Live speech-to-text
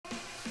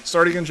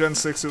Starting in Gen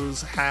 6, it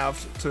was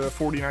halved to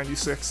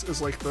 4096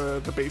 is like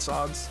the base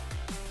odds.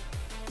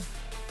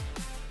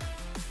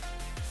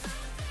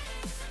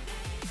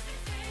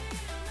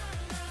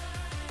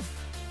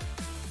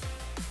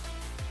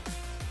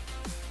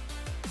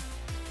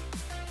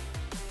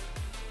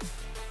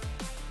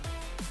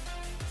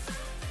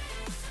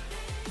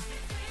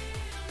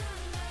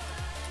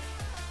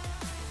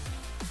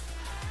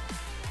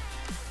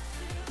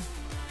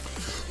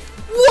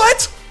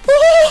 What?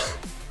 Oh!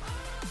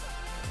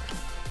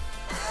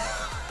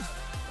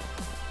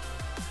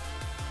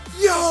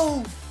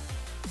 Yo!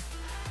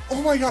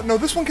 Oh my god, no,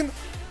 this one can...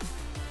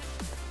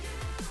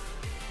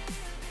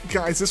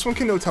 Guys, this one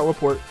can no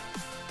teleport.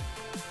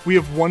 We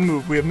have one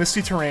move. We have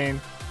Misty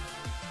Terrain.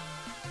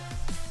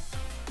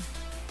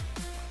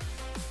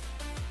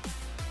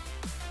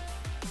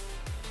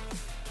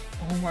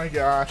 Oh my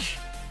gosh.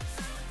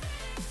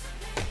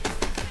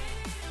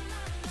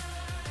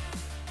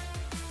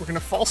 We're gonna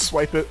false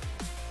swipe it.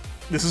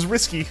 This is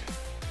risky.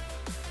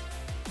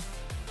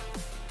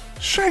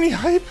 Shiny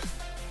hype!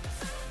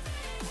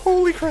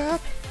 Holy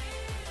crap!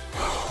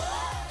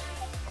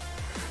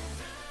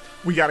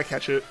 We gotta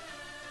catch it.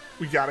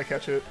 We gotta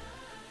catch it.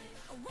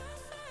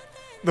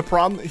 The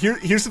problem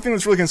here's the thing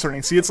that's really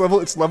concerning. See, it's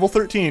level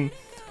 13.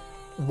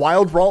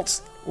 Wild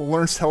Ralts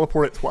learns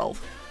teleport at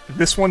 12.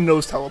 This one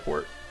knows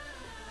teleport.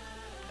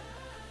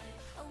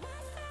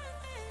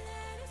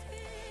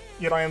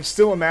 Yet I am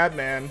still a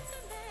madman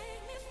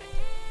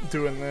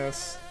doing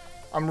this.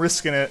 I'm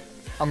risking it.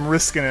 I'm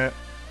risking it.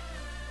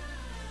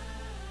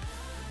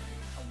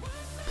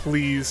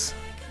 Please.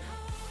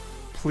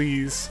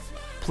 Please.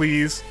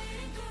 Please.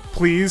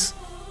 Please.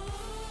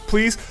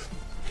 Please.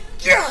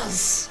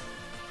 Yes!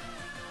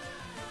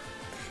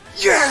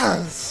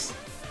 Yes!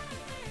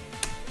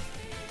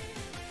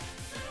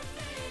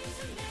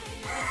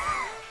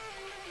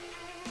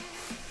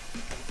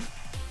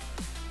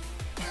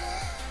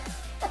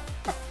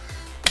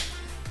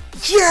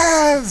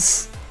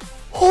 Yes!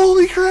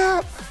 Holy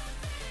crap!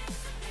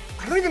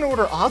 I don't even know what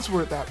our odds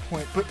were at that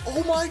point, but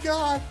oh my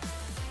god!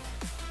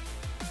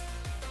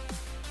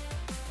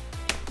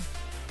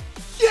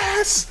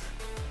 Yes!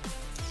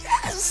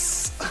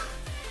 Yes!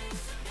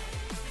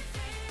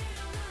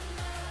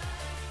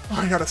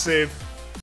 Oh, I gotta save.